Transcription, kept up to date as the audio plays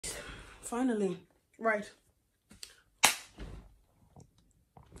Finally. Right.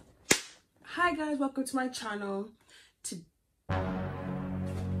 Hi guys, welcome to my channel.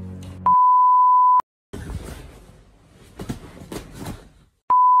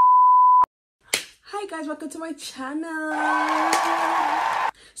 Hi guys, welcome to my channel.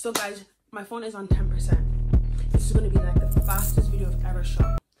 So guys, my phone is on 10%. This is going to be like the fastest video I've ever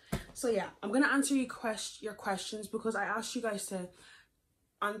shot. So yeah, I'm going to answer your questions because I asked you guys to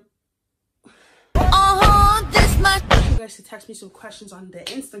you guys to text me some questions on the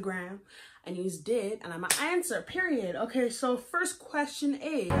Instagram, and you did, and I'm gonna answer, period. Okay, so first question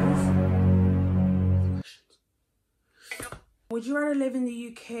is, would you rather live in the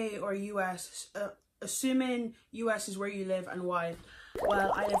UK or US? Assuming US is where you live, and why?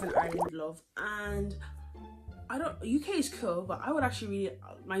 Well, I live in Ireland, love, and UK is cool, but I would actually really,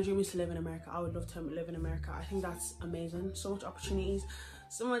 my dream is to live in America. I would love to live in America. I think that's amazing. So much opportunities,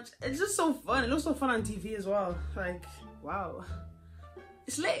 so much, it's just so fun. It looks so fun on TV as well. Like, wow,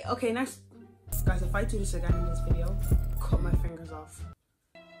 it's lit. Okay, next, guys, if I do this again in this video, cut my fingers off.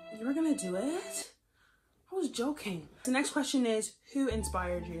 You were gonna do it? I was joking. The next question is, who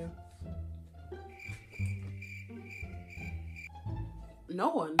inspired you? No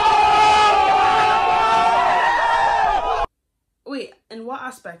one. Wait, in what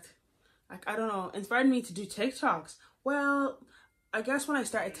aspect? Like, I don't know. Inspired me to do TikToks. Well, I guess when I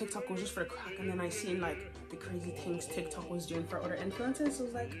started TikTok, it was just for the crack, and then I seen like the crazy things TikTok was doing for other influencers. So I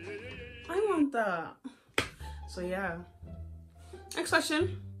was like, I want that. So yeah. Next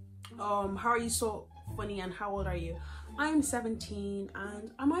question. How are you so funny, and how old are you? I'm 17,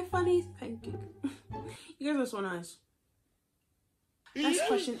 and am I funny? Thank you. You guys are so nice. Next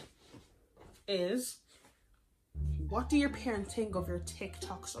question is, what do your parents think of your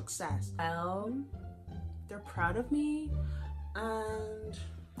TikTok success? Well, they're proud of me, and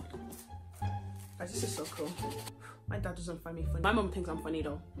guys, this is so cool. My dad doesn't find me funny. My mom thinks I'm funny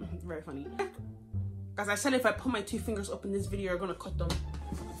though. Very funny. Guys, I said if I put my 2 fingers up in this video, you're gonna cut them.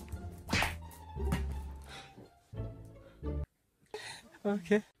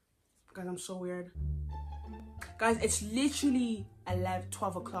 Okay. Guys, I'm so weird. Guys, it's literally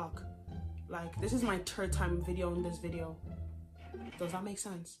 12 o'clock. Like, this is my 3rd time video in this video. Does that make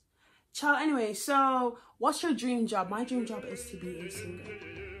sense? Ciao. Anyway, so what's your dream job? My dream job is to be a singer.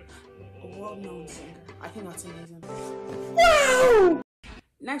 A world-known singer. I think that's amazing. Wow!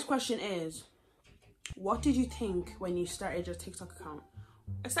 Next question is, what did you think when you started your TikTok account?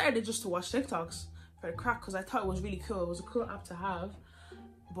 I started it just to watch TikToks for the crack because I thought it was really cool. It was a cool app to have,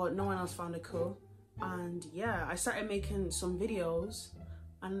 but no one else found it cool. And yeah, I started making some videos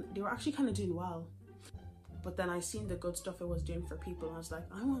and they were actually kind of doing well. But then I seen the good stuff it was doing for people, and I was like,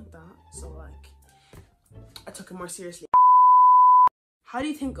 I want that. So like, I took it more seriously. How do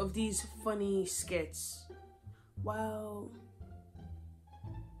you think of these funny skits? Well,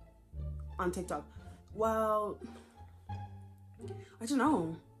 on TikTok. Well, I don't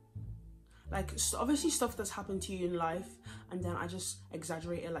know. Like, obviously stuff that's happened to you in life, and then I just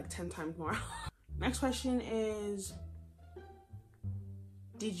exaggerate it like 10 times more. Next question is,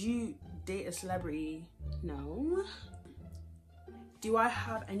 did you date a celebrity? No. Do I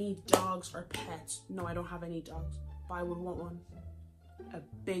have any dogs or pets? No, I don't have any dogs, but I would want one. A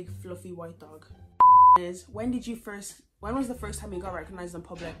big fluffy white dog. Is, when was the first time you got recognized in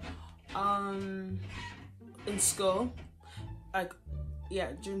public? In school. Like,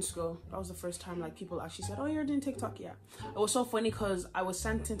 yeah, during school. That was the first time like people actually said, oh, you're doing TikTok. Yeah, it was so funny because I was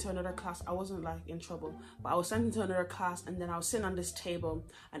sent into another class. I wasn't like in trouble, but I was sent into another class, and then I was sitting on this table,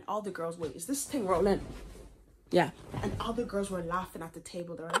 and all the girls, wait, is this thing rolling? Yeah. And all the girls were laughing at the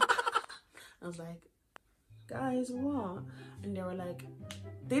table. They were like, I was like, guys, what? And they were like,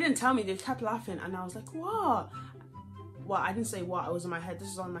 they didn't tell me, they kept laughing, and I was like, what? Well, I didn't say what, I was in my head. This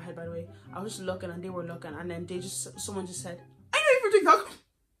is all in my head, by the way. I was just looking, and they were looking, and then someone just said, TikTok.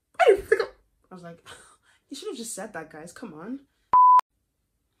 I was like, you should have just said that, guys. Come on.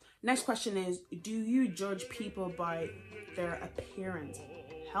 Next question is, do you judge people by their appearance?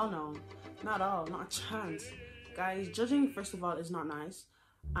 Hell no. Not at all. Not a chance. Guys, judging, first of all, is not nice.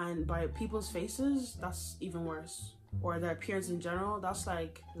 And by people's faces, that's even worse. Or their appearance in general, that's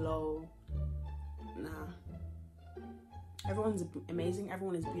like low. Nah. Everyone's amazing,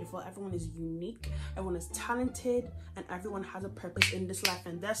 everyone is beautiful, everyone is unique, everyone is talented, and everyone has a purpose in this life,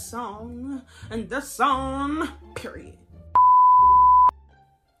 and this song, period.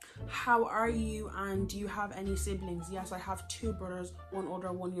 How are you, and do you have any siblings? Yes, I have 2 brothers, 1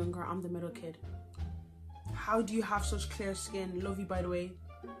 older, 1 younger. I'm the middle kid. How do you have such clear skin? Love you, by the way.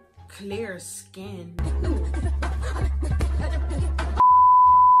 Clear skin.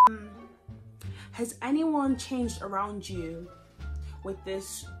 Has anyone changed around you with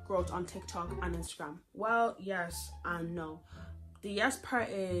this growth on TikTok and Instagram? Well, yes and no. The yes part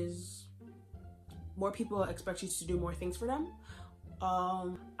is more people expect you to do more things for them.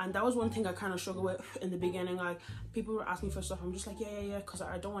 And that was one thing I kind of struggled with in the beginning. Like, people were asking me for stuff, I'm just like, yeah, because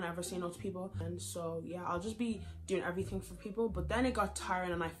I don't want to ever say no to people. And so yeah, I'll just be doing everything for people. But then it got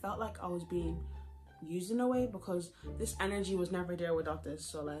tiring and I felt like I was being used in a way, because this energy was never there without this.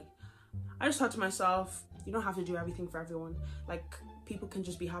 So like, I just thought to myself, you don't have to do everything for everyone. Like, people can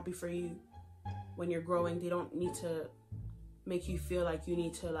just be happy for you when you're growing. They don't need to make you feel like you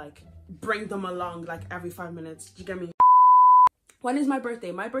need to like bring them along like every 5 minutes. Do you get me? When is my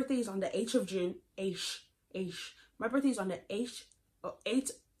birthday? My birthday is on the 8th of June. My birthday is on the 8th.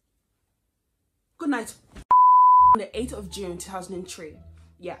 Good night. On the 8th of June 2003.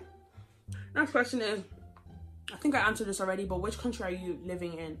 Yeah. Next question is, I think I answered this already, but which country are you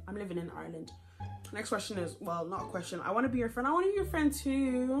living in? I'm living in Ireland. Next question is, well, not a question. I want to be your friend. I want to be your friend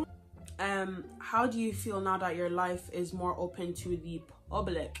too. How do you feel now that your life is more open to the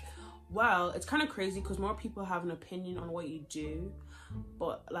public? Well, it's kind of crazy because more people have an opinion on what you do,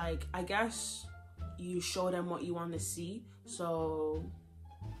 but like, I guess you show them what you want to see, so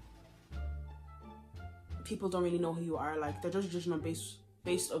people don't really know who you are. Like, they're just judging on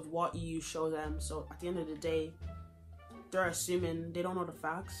based of what you show them. So at the end of the day, they're assuming, they don't know the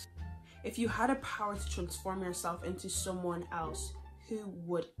facts. If you had a power to transform yourself into someone else, who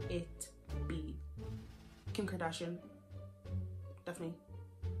would it be? Kim Kardashian. Definitely.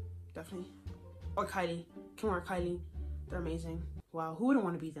 Or Kylie. Kim or Kylie. They're amazing. Wow, who wouldn't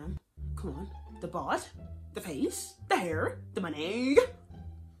want to be them? Come on. The butt, the face, the hair, the money.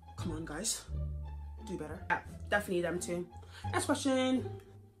 Come on, guys. Do better. Yeah, definitely them too. Next question.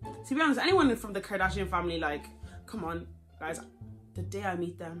 To be honest, anyone from the Kardashian family, like, come on, guys. The day I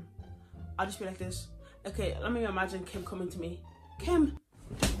meet them, I'll just be like this. Okay, let me imagine Kim coming to me. Kim.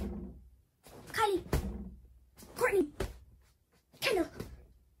 Kylie. Courtney. Kendall.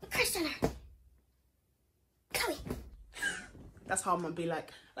 Kris Jenner. Chloe. That's how I'm gonna be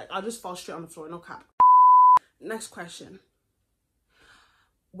like I'll just fall straight on the floor, no cap. Next question.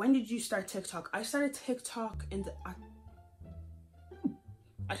 When did you start TikTok? I started TikTok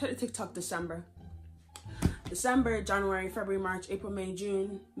I started TikTok December, January, February, March, April, May,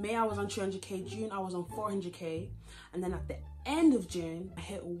 June. May I was on 300k, June I was on 400k, and then at the end of June I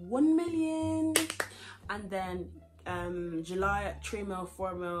hit 1 million, and then July 3 mil,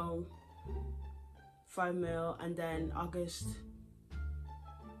 4 mil, 5 mil, and then August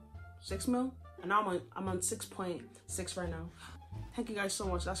 6 mil, and now I'm on 6.6 right now. Thank you guys so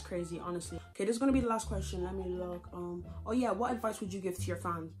much. That's crazy, honestly. Okay, this is gonna be the last question. Let me look. Oh yeah, what advice would you give to your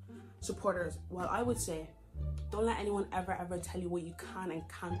fans, supporters? Well, I would say, don't let anyone ever tell you what you can and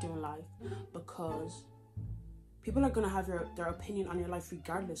can't do in life, because people are gonna have their opinion on your life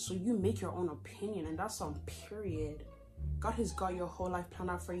regardless. So you make your own opinion, and that's on period. God has got your whole life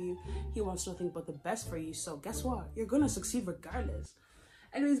planned out for you. He wants nothing but the best for you. So guess what? You're gonna succeed regardless.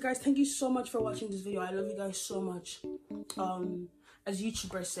 Anyways, guys, thank you so much for watching this video. I love you guys so much. As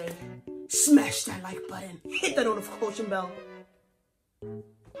YouTubers say, smash that like button, hit the notification bell.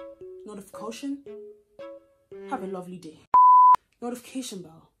 Notification? Have a lovely day. Notification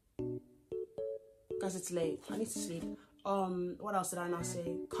bell. Guys, it's late. I need to sleep. What else did I not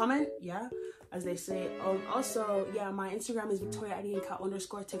say? Comment, yeah, as they say. Also, yeah, my Instagram is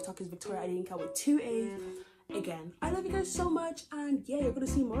Victoria_Adeyinka_. TikTok is Victoria Adeyinka with 2 A's. Again, I love you guys so much, and yeah, you're gonna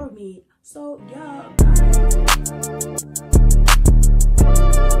see more of me. So yeah,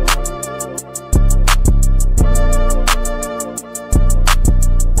 bye.